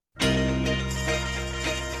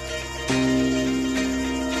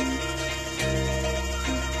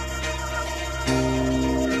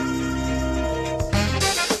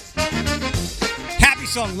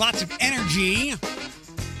song, Lots of Energy.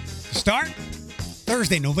 To start,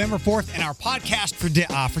 Thursday, November 4th, and our podcast for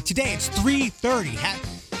today, it's 3:30.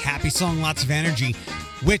 Happy song, Lots of Energy,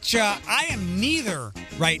 which I am neither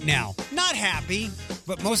right now. Not happy,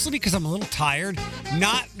 but mostly because I'm a little tired.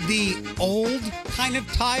 Not the old kind of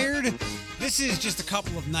tired. This is just a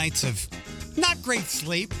couple of nights of not great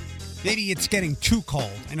sleep. Maybe it's getting too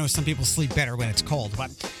cold. I know some people sleep better when it's cold,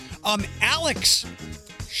 but Alex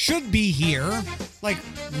should be here, like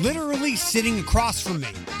literally sitting across from me.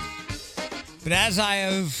 But as I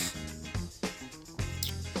have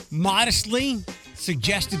modestly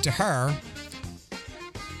suggested to her,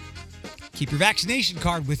 keep your vaccination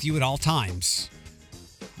card with you at all times.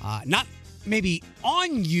 Not maybe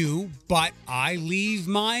on you, but I leave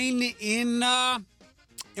mine in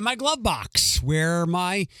my glove box where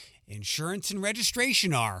my insurance and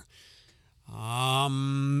registration are.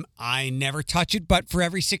 I never touch it, but for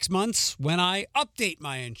every 6 months when I update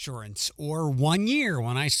my insurance, or 1 year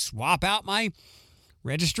when I swap out my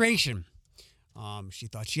registration. She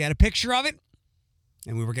thought she had a picture of it,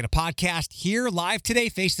 and we were going to podcast here live today,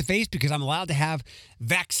 face to face, because I'm allowed to have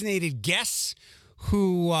vaccinated guests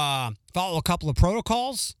who follow a couple of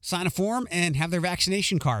protocols, sign a form, and have their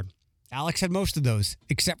vaccination card. Alex had most of those,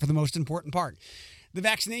 except for the most important part. The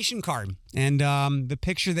vaccination card, and the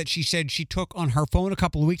picture that she said she took on her phone a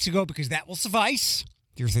couple of weeks ago, because that will suffice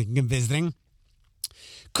if you're thinking of visiting.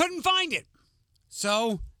 Couldn't find it.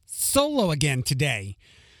 So, solo again today.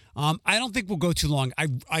 I don't think we'll go too long.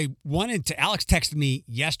 I wanted to, Alex texted me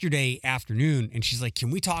yesterday afternoon, and she's like,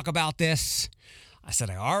 can we talk about this? I said,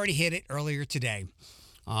 I already hit it earlier today.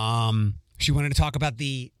 She wanted to talk about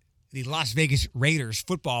the Las Vegas Raiders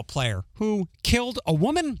football player who killed a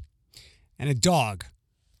woman and a dog.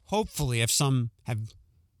 Hopefully, if some have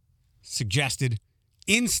suggested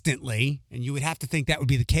instantly, and you would have to think that would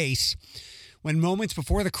be the case, when moments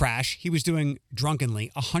before the crash, he was doing drunkenly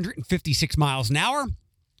 156 miles an hour.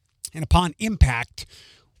 And upon impact,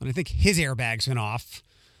 when I think his airbags went off,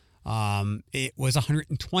 it was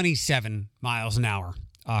 127 miles an hour.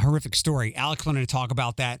 Horrific story. Alex wanted to talk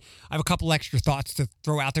about that. I have a couple extra thoughts to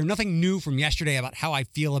throw out there. Nothing new from yesterday about how I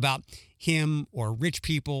feel about him or rich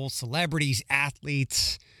people, celebrities,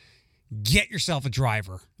 athletes. Get yourself a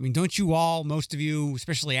driver. I mean, don't you all, most of you,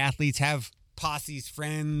 especially athletes, have posses,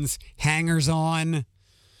 friends, hangers on?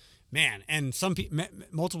 Man, and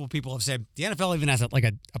multiple people have said the NFL even has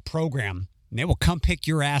a program, and they will come pick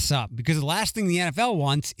your ass up, because the last thing the NFL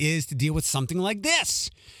wants is to deal with something like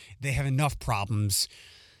this. They have enough problems,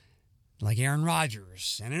 like Aaron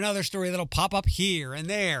Rodgers, and another story that'll pop up here and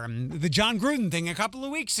there, and the John Gruden thing a couple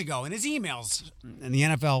of weeks ago in his emails. And the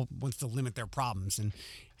NFL wants to limit their problems, and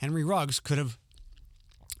Henry Ruggs could have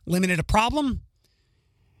limited a problem,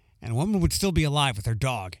 and a woman would still be alive with her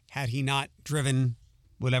dog had he not driven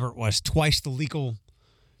whatever it was, twice the legal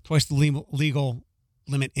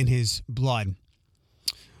limit in his blood.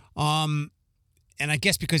 And I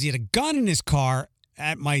guess because he had a gun in his car,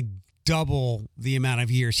 that might double the amount of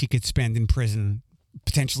years he could spend in prison,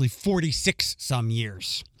 potentially 46 some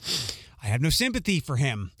years. I have no sympathy for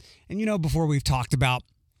him. And before we've talked about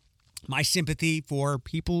my sympathy for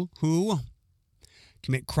people who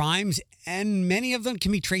commit crimes, and many of them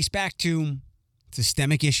can be traced back to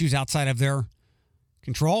systemic issues outside of their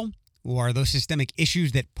control, or those systemic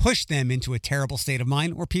issues that push them into a terrible state of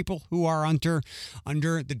mind, or people who are under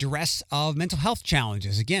the duress of mental health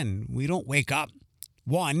challenges. Again, we don't wake up,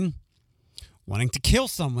 one, wanting to kill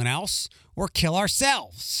someone else or kill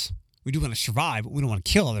ourselves. We do want to survive, but we don't want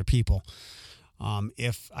to kill other people.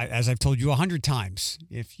 As I've told you 100 times,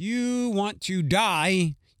 if you want to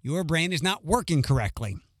die, your brain is not working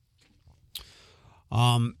correctly.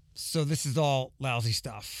 So this is all lousy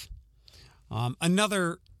stuff.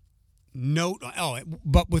 Another note,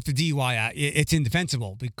 but with the DUI, it's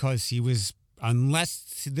indefensible, because he was,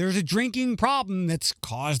 unless there's a drinking problem that's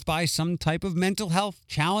caused by some type of mental health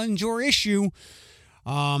challenge or issue,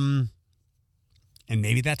 and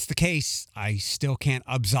maybe that's the case, I still can't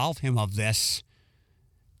absolve him of this.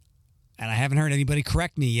 And I haven't heard anybody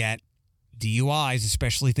correct me yet. DUIs,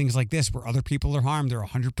 especially things like this where other people are harmed, they're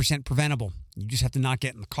 100% preventable. You just have to not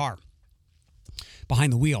get in the car,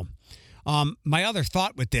 behind the wheel. My other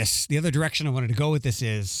thought with this, the other direction I wanted to go with this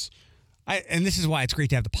is, and this is why it's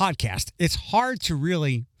great to have the podcast. It's hard to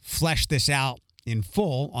really flesh this out in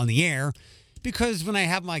full on the air, because when I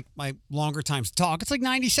have my longer times to talk, it's like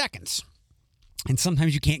 90 seconds. And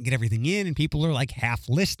sometimes you can't get everything in, and people are like half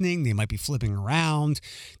listening. They might be flipping around.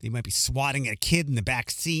 They might be swatting at a kid in the back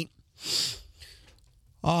seat.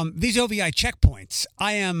 These OVI checkpoints,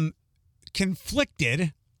 I am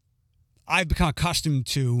conflicted. I've become accustomed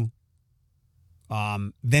to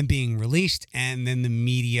them being released, and then the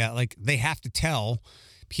media, like, they have to tell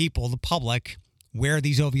people, the public, where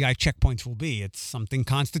these OVI checkpoints will be. It's something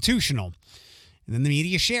constitutional. And then the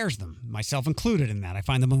media shares them, myself included in that. I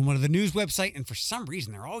find them on one of the news website, and for some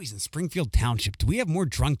reason, they're always in Springfield Township. Do we have more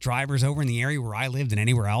drunk drivers over in the area where I live than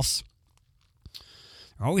anywhere else?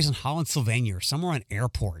 They're always in Holland, Sylvania, or somewhere on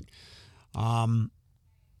airport.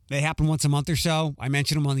 They happen once a month or so. I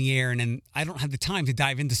mention them on the air, and then I don't have the time to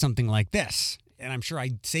dive into something like this. And I'm sure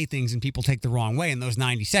I say things and people take the wrong way in those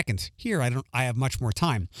 90 seconds. Here, I have much more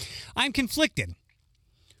time. I'm conflicted.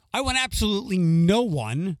 I want absolutely no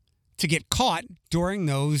one to get caught during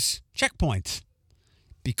those checkpoints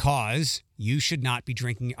because you should not be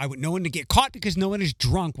drinking. I want no one to get caught because no one is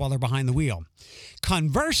drunk while they're behind the wheel.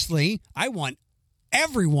 Conversely, I want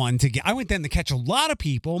everyone I want them to catch a lot of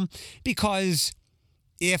people, because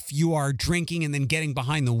if you are drinking and then getting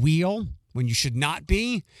behind the wheel when you should not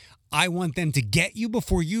be, I want them to get you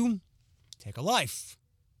before you take a life,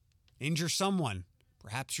 injure someone,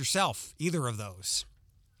 perhaps yourself, either of those.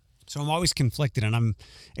 So I'm always conflicted, and I'm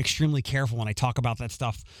extremely careful when I talk about that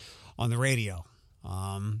stuff on the radio.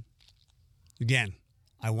 Again,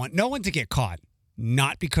 I want no one to get caught,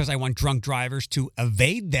 not because I want drunk drivers to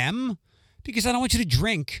evade them, because I don't want you to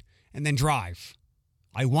drink and then drive.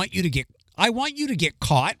 I want you to get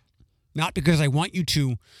caught, not because I want you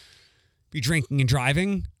to be drinking and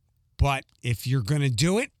driving, but if you're going to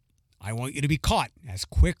do it, I want you to be caught as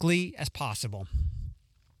quickly as possible.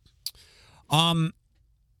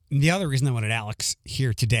 The other reason I wanted Alex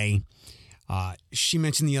here today, she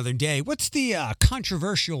mentioned the other day, what's the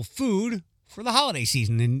controversial food for the holiday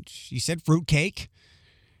season? And she said fruitcake.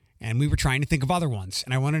 And we were trying to think of other ones.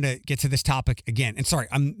 And I wanted to get to this topic again. And sorry,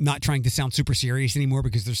 I'm not trying to sound super serious anymore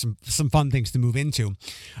because there's some fun things to move into.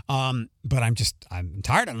 But I'm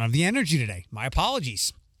tired. I don't have the energy today. My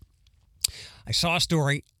apologies. I saw a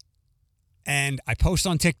story and I post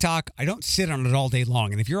on TikTok. I don't sit on it all day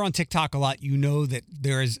long. And if you're on TikTok a lot, you know that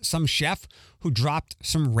there is some chef who dropped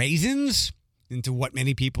some raisins into what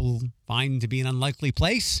many people find to be an unlikely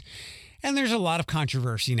place. And there's a lot of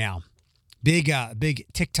controversy now. Big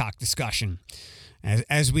TikTok discussion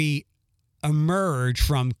as we emerge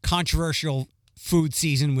from controversial food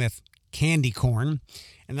season with candy corn.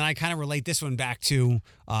 And then I kind of relate this one back to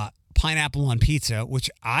pineapple on pizza, which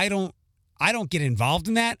I don't get involved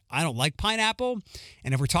in that. I don't like pineapple.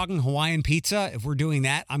 And if we're talking Hawaiian pizza, if we're doing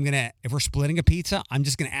that, if we're splitting a pizza, I'm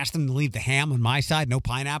just going to ask them to leave the ham on my side, no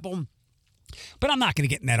pineapple. But I'm not going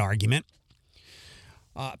to get in that argument.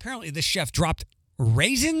 Apparently this chef dropped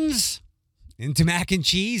raisins into mac and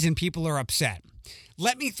cheese, and people are upset.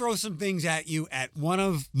 Let me throw some things at you at one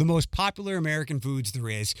of the most popular American foods there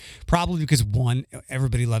is, probably because, one,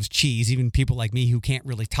 everybody loves cheese, even people like me who can't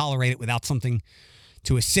really tolerate it without something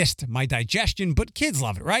to assist my digestion, but kids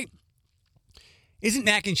love it, right? Isn't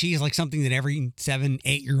mac and cheese like something that every 7,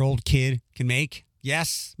 8-year-old kid can make?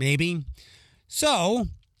 Yes, maybe. So,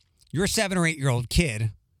 your 7 or 8-year-old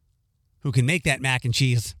kid who can make that mac and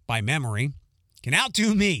cheese by memory can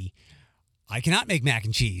outdo me. I cannot make mac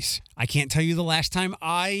and cheese. I can't tell you the last time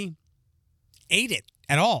I ate it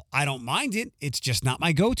at all. I don't mind it. It's just not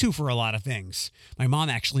my go-to for a lot of things. My mom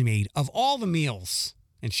actually made, of all the meals,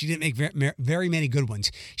 and she didn't make very many good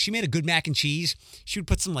ones. She made a good mac and cheese. She would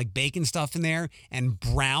put some like bacon stuff in there and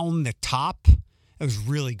brown the top. It was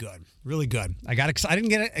really good. Really good. I didn't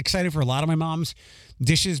get excited for a lot of my mom's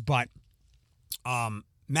dishes, but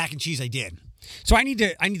mac and cheese I did. So I need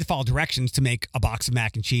to follow directions to make a box of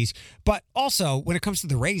mac and cheese. But also, when it comes to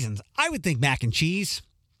the raisins, I would think mac and cheese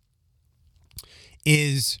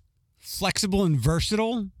is flexible and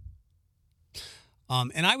versatile.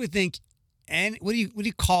 And I would think, and what do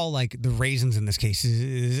you call like the raisins in this case?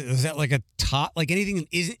 Is that like a top? Like anything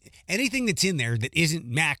that's in there that isn't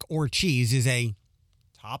mac or cheese is a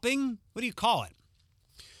topping? What do you call it?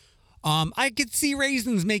 I could see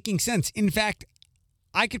raisins making sense. In fact,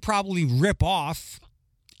 I could probably rip off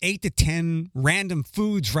 8 to 10 random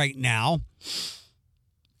foods right now,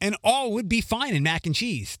 and all would be fine in mac and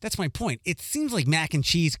cheese. That's my point. It seems like mac and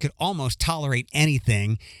cheese could almost tolerate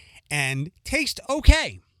anything and taste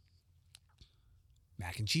okay.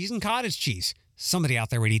 Mac and cheese and cottage cheese. Somebody out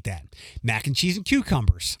there would eat that. Mac and cheese and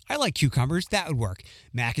cucumbers. I like cucumbers. That would work.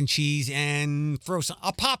 Mac and cheese and throw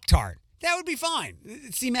a Pop-Tart. That would be fine.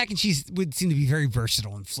 See, mac and cheese would seem to be very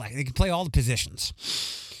versatile and flexible. They can play all the positions.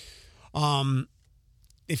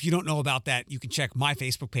 If you don't know about that, you can check my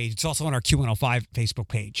Facebook page. It's also on our Q105 Facebook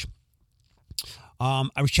page.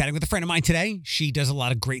 I was chatting with a friend of mine today. She does a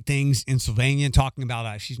lot of great things in Sylvania, talking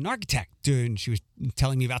about she's an architect, and she was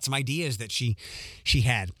telling me about some ideas that she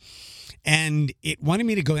had. And it wanted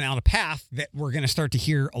me to go down a path that we're going to start to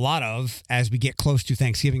hear a lot of as we get close to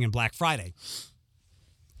Thanksgiving and Black Friday.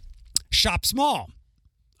 Shop small.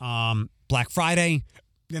 Black Friday.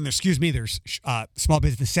 Then there's Small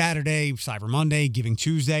Business Saturday, Cyber Monday, Giving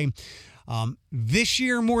Tuesday. This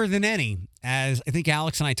year more than any, as I think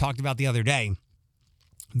Alex and I talked about the other day,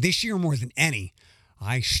 this year more than any,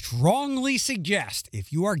 I strongly suggest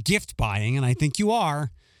if you are gift buying, and I think you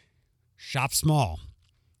are, shop small.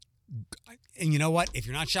 And you know what? If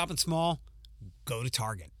you're not shopping small, go to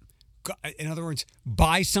Target. In other words,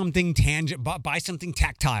 buy something tangible, buy something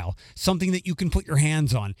tactile, something that you can put your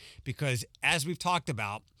hands on. Because as we've talked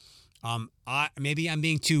about, maybe I'm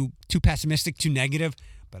being too pessimistic, too negative,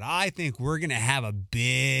 but I think we're going to have a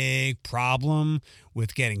big problem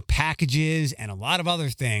with getting packages and a lot of other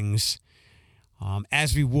things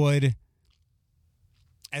as we would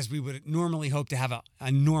normally hope to have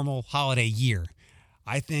a normal holiday year.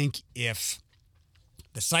 I think if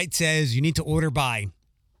the site says you need to order by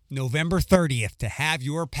November 30th to have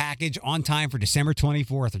your package on time for December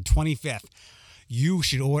 24th or 25th, you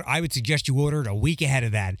should order. I would suggest you order it a week ahead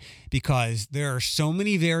of that because there are so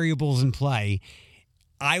many variables in play.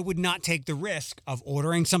 I would not take the risk of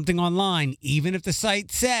ordering something online, even if the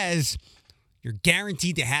site says you're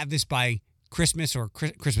guaranteed to have this by Christmas or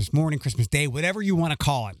Christmas morning, Christmas Day, whatever you want to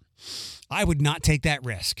call it. I would not take that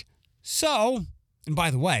risk. So, and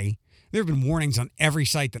by the way, there have been warnings on every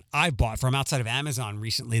site that I've bought from outside of Amazon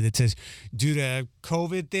recently that says due to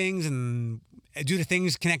COVID things and due to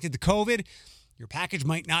things connected to COVID, your package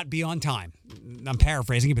might not be on time. I'm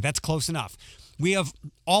paraphrasing it, but that's close enough. We have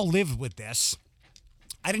all lived with this.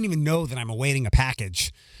 I didn't even know that I'm awaiting a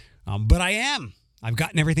package, but I am. I've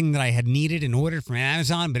gotten everything that I had needed and ordered from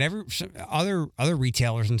Amazon, but other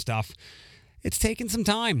retailers and stuff, it's taken some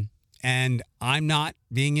time. And I'm not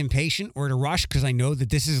being impatient or to rush because I know that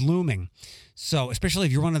this is looming. So especially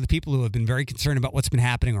if you're one of the people who have been very concerned about what's been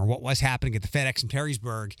happening or what was happening at the FedEx in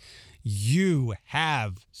Perrysburg, you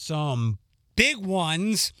have some big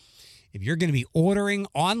ones. If you're going to be ordering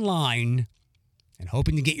online and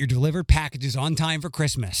hoping to get your delivered packages on time for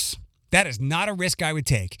Christmas, that is not a risk I would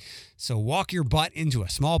take. So walk your butt into a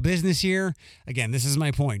small business here. Again, this is my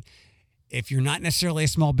point. If you're not necessarily a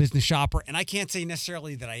small business shopper, and I can't say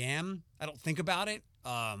necessarily that I am, I don't think about it.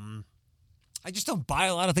 I just don't buy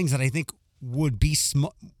a lot of things that I think would be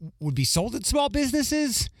sold at small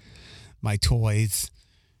businesses. My toys,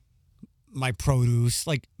 my produce,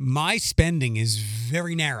 like my spending is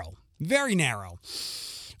very narrow, very narrow.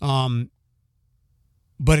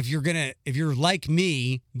 But if you're like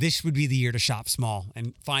me, this would be the year to shop small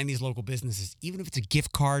and find these local businesses, even if it's a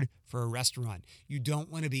gift card for a restaurant. You don't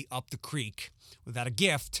want to be up the creek without a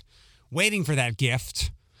gift, waiting for that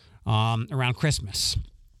gift around Christmas.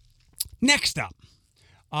 Next up,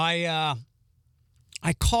 I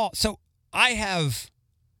have,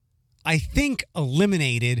 I think,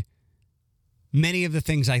 eliminated many of the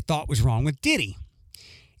things I thought was wrong with Diddy.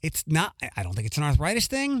 It's not, I don't think it's an arthritis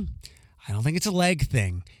thing. I don't think it's a leg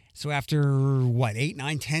thing. So after, 8,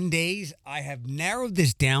 9, 10 days, I have narrowed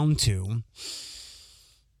this down to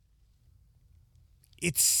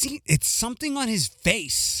it's something on his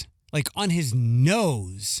face, like on his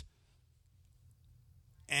nose.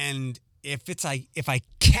 And if I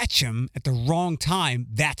catch him at the wrong time,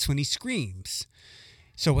 that's when he screams.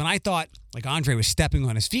 So when I thought like Andre was stepping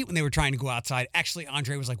on his feet when they were trying to go outside, actually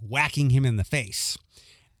Andre was like whacking him in the face.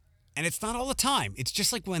 And it's not all the time. It's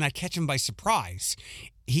just like when I catch him by surprise.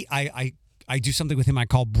 I do something with him I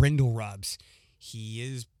call brindle rubs. He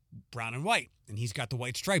is brown and white, and he's got the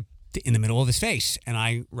white stripe in the middle of his face. And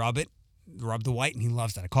I rub the white, and he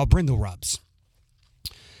loves that. I call it brindle rubs.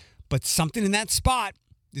 But something in that spot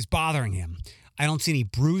is bothering him. I don't see any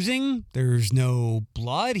bruising. There's no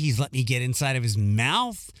blood. He's let me get inside of his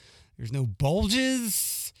mouth. There's no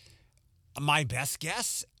bulges. My best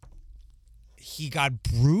guess, he got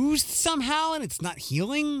bruised somehow and it's not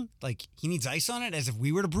healing. Like he needs ice on it as if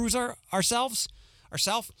we were to bruise ourselves.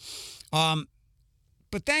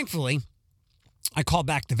 But thankfully, I called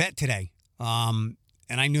back the vet today. And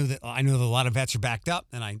I know that a lot of vets are backed up.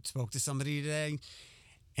 And I spoke to somebody today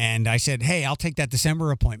and I said, hey, I'll take that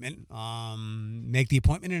December appointment, make the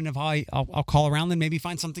appointment. And if I'll call around, then maybe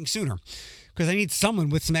find something sooner. Because I need someone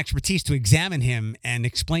with some expertise to examine him and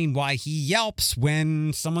explain why he yelps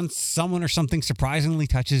when someone or something surprisingly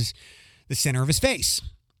touches the center of his face.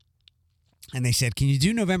 And they said, can you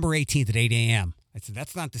do November 18th at 8 a.m.? I said,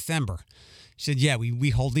 that's not December. She said, yeah, we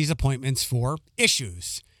hold these appointments for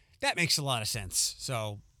issues. That makes a lot of sense.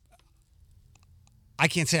 So I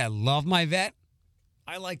can't say I love my vet.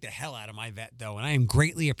 I like the hell out of my vet, though, and I am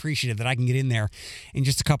greatly appreciative that I can get in there in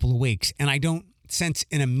just a couple of weeks. And I don't sense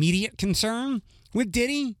an immediate concern with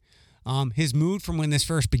Diddy. His mood from when this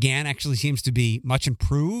first began actually seems to be much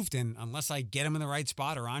improved. And unless I get him in the right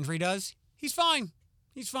spot or Andre does, he's fine.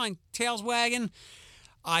 He's fine. Tail's wagging.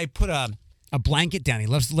 I put a blanket down. He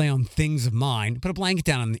loves to lay on things of mine. Put a blanket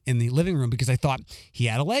down in the living room because I thought he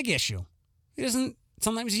had a leg issue. He doesn't.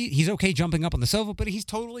 Sometimes he's okay jumping up on the sofa, but he's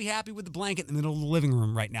totally happy with the blanket in the middle of the living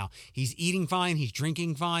room right now. He's eating fine. He's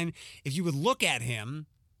drinking fine. If you would look at him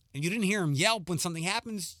and you didn't hear him yelp when something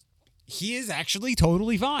happens, he is actually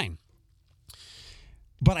totally fine.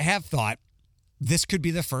 But I have thought this could be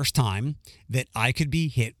the first time that I could be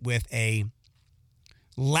hit with a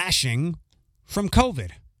lashing from COVID.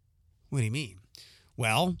 What do you mean?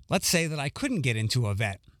 Well, let's say that I couldn't get into a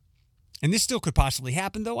vet. And this still could possibly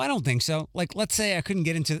happen, though I don't think so. Like, let's say I couldn't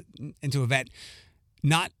get into a vet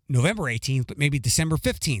not November 18th, but maybe December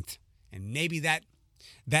 15th. And maybe that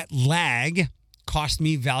lag cost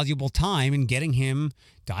me valuable time in getting him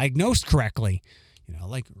diagnosed correctly. You know,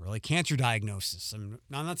 like early cancer diagnosis. I'm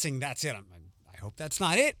not saying that's it. I hope that's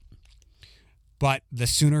not it. But the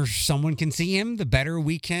sooner someone can see him, the better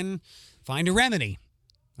we can find a remedy.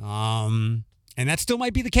 And that still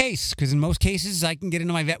might be the case, because in most cases, I can get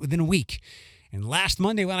into my vet within a week. And last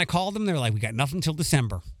Monday when I called them, they're like, we got nothing until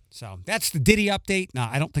December. So that's the Diddy update. No,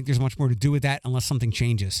 I don't think there's much more to do with that unless something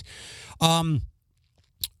changes.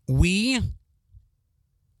 We, I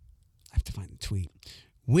have to find the tweet.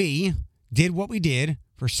 We did what we did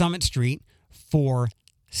for Summit Street for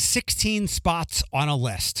 16 spots on a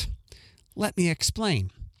list. Let me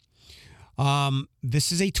explain.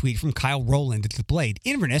 This is a tweet from Kyle Rowland at The Blade.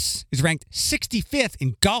 Inverness is ranked 65th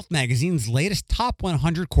in Golf Magazine's latest top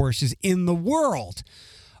 100 courses in the world.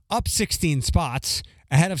 Up 16 spots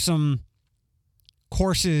ahead of some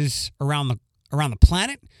courses around the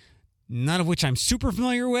planet, none of which I'm super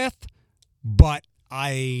familiar with, but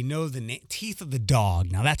I know the Teeth of the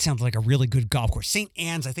Dog. Now, that sounds like a really good golf course. St.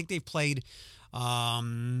 Anne's, I think they've played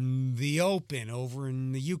the Open over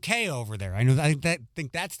in the UK over there. I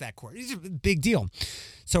think that's that course. It's a big deal.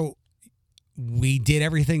 So we did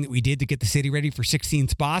everything that we did to get the city ready for 16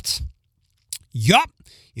 spots. Yup.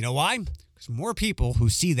 You know why? Because more people who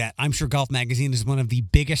see that. I'm sure Golf Magazine is one of the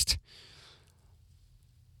biggest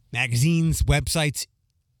magazines, websites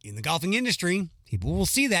in the golfing industry. People will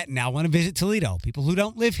see that and now want to visit Toledo. People who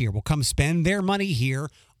don't live here will come spend their money here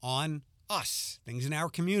on us, things in our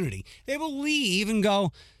community. They will leave and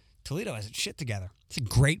go, Toledo has its shit together. It's a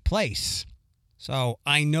great place. So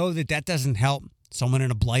I know that doesn't help someone in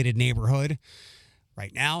a blighted neighborhood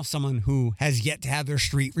right now, someone who has yet to have their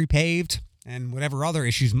street repaved and whatever other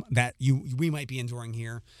issues that we might be enduring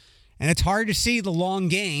here. And it's hard to see the long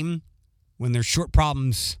game when there's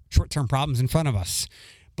short-term problems in front of us.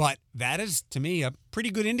 But that is, to me, a pretty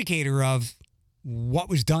good indicator of what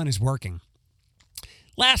was done is working.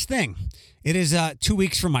 Last thing, it is 2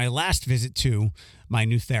 weeks from my last visit to my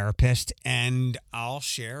new therapist, and I'll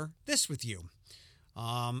share this with you.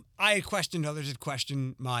 I had questioned, others had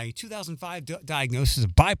questioned my 2005 diagnosis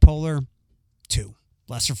of bipolar 2,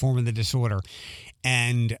 lesser form of the disorder.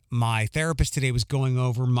 And my therapist today was going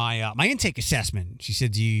over my intake assessment. She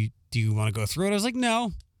said, do you want to go through it? I was like,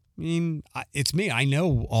 no. I mean, it's me. I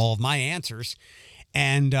know all of my answers.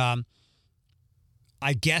 And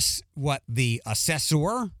I guess what the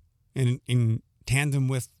assessor in tandem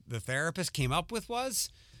with the therapist came up with was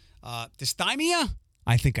dysthymia.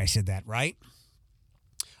 I think I said that right.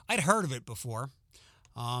 I'd heard of it before,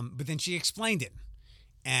 but then she explained it.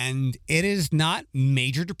 And it is not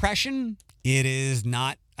major depression. It is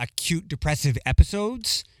not acute depressive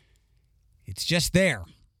episodes. It's just there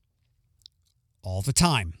all the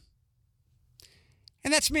time.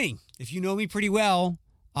 And that's me. If you know me pretty well,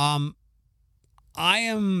 I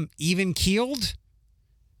am even-keeled,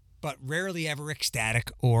 but rarely ever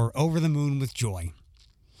ecstatic or over the moon with joy.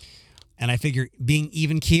 And I figure being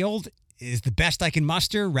even-keeled is the best I can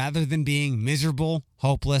muster rather than being miserable,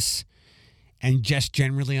 hopeless, and just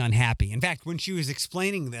generally unhappy. In fact, when she was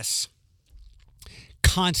explaining this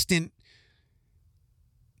constant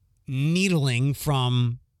needling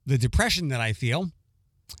from the depression that I feel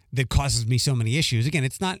that causes me so many issues, again,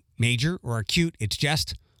 it's not major or acute, it's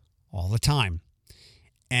just all the time.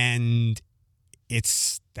 And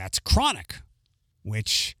that's chronic,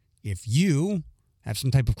 which if you have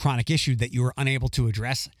some type of chronic issue that you are unable to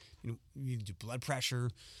address, you do blood pressure,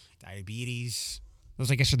 diabetes,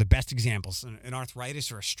 those I guess are the best examples. An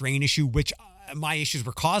arthritis or a strain issue, which my issues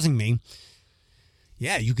were causing me.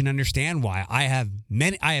 Yeah, you can understand why I have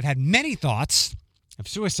had many thoughts of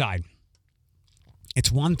suicide.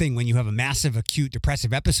 It's one thing when you have a massive acute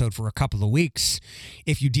depressive episode for a couple of weeks.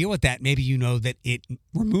 If you deal with that, maybe you know that it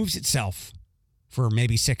removes itself for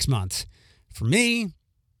maybe 6 months. For me,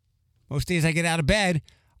 most days I get out of bed,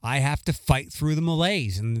 I have to fight through the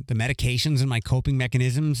malaise, and the medications and my coping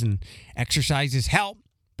mechanisms and exercises help.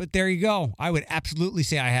 But there you go. I would absolutely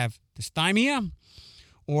say I have dysthymia,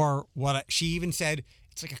 or she even said,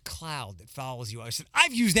 it's like a cloud that follows you. I said,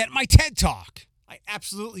 I've used that in my TED Talk. I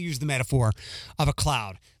absolutely use the metaphor of a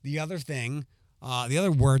cloud. The other thing, the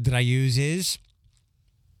other word that I use is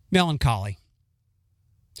melancholy.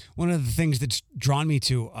 One of the things that's drawn me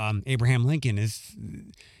to Abraham Lincoln is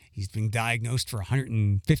he's been diagnosed for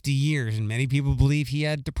 150 years, and many people believe he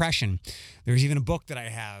had depression. There's even a book that I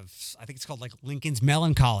have, I think it's called like Lincoln's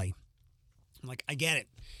Melancholy. I'm like, I get it.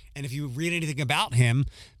 And if you read anything about him,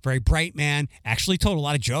 very bright man, actually told a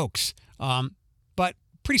lot of jokes, but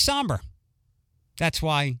pretty somber. That's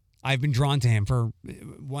why I've been drawn to him for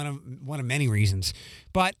one of many reasons.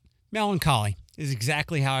 But melancholy is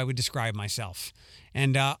exactly how I would describe myself.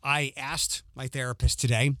 And I asked my therapist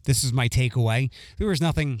today, this is my takeaway. There was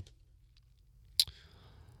nothing,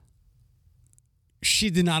 she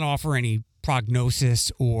did not offer any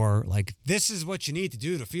prognosis or like, this is what you need to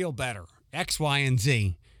do to feel better, X, Y, and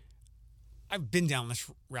Z. I've been down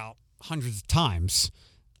this route hundreds of times,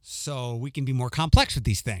 so we can be more complex with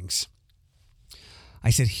these things. I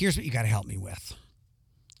said, here's what you got to help me with.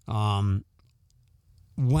 When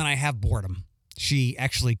I have boredom, she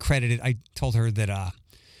actually I told her that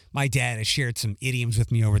my dad has shared some idioms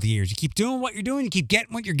with me over the years. You keep doing what you're doing, you keep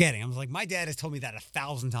getting what you're getting. I was like, my dad has told me that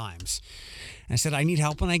 1,000 times. And I said, I need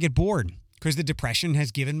help when I get bored because the depression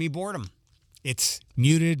has given me boredom. It's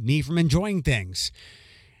muted me from enjoying things.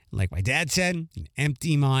 Like my dad said, an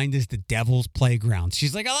empty mind is the devil's playground.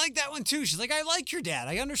 She's like, I like that one too. She's like, I like your dad.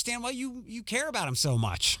 I understand why you care about him so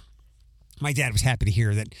much. My dad was happy to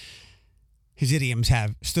hear that his idioms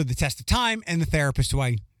have stood the test of time, and the therapist, who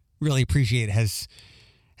I really appreciate, has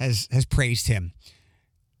praised him.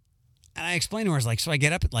 And I explained to her, I was like, so I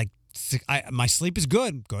get up at like 6, my sleep is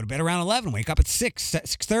good. Go to bed around 11, wake up at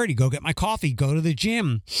 6:30, go get my coffee, go to the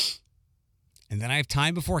gym. And then I have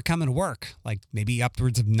time before I come into work, like maybe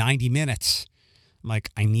upwards of 90 minutes. I'm like,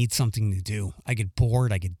 I need something to do. I get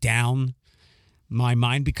bored. I get down. My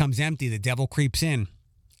mind becomes empty. The devil creeps in.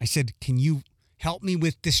 I said, can you help me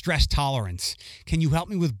with distress tolerance? Can you help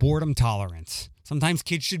me with boredom tolerance? Sometimes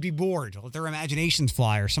kids should be bored. Let their imaginations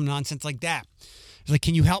fly or some nonsense like that. I was like,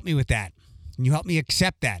 can you help me with that? Can you help me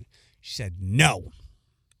accept that? She said, no.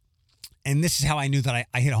 And this is how I knew that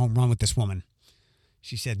I hit a home run with this woman.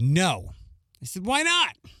 She said, no. I said, why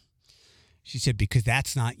not? She said, because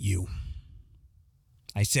that's not you.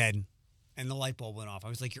 I said, and the light bulb went off. I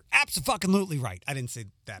was like, you're absolutely right. I didn't say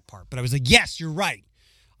that part, but I was like, yes, you're right.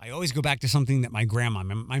 I always go back to something that my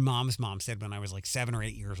mom's mom said when I was like 7 or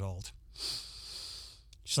 8 years old.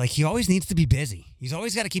 She's like, he always needs to be busy. He's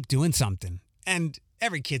always got to keep doing something. And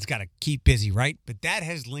every kid's got to keep busy, right? But that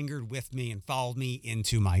has lingered with me and followed me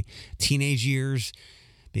into my teenage years,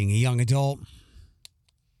 being a young adult,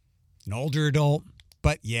 an older adult.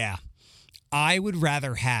 But yeah, I would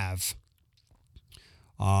rather have,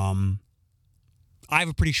 I have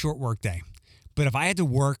a pretty short work day, but if I had to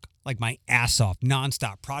work like my ass off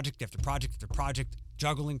nonstop, project after project after project,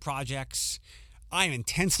 juggling projects, I am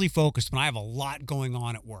intensely focused when I have a lot going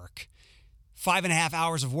on at work. 5.5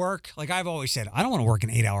 hours of work. Like I've always said, I don't want to work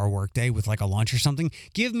an 8-hour work day with like a lunch or something.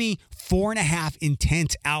 Give me 4.5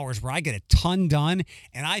 intense hours where I get a ton done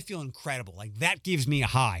and I feel incredible. Like that gives me a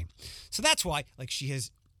high. So that's why like she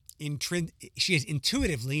has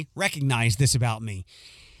intuitively recognized this about me.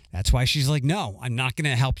 That's why she's like, no, I'm not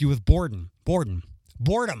going to help you with boredom.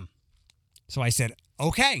 So I said,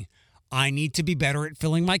 okay, I need to be better at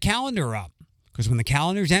filling my calendar up because when the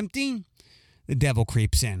calendar's empty, the devil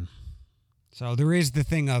creeps in. So there is the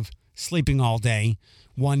thing of sleeping all day,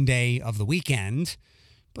 one day of the weekend,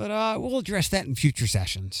 but we'll address that in future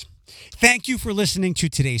sessions. Thank you for listening to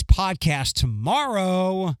today's podcast.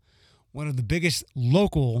 Tomorrow, one of the biggest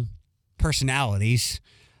local personalities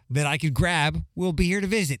that I could grab will be here to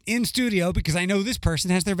visit in studio because I know this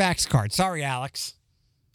person has their Vax card. Sorry, Alex.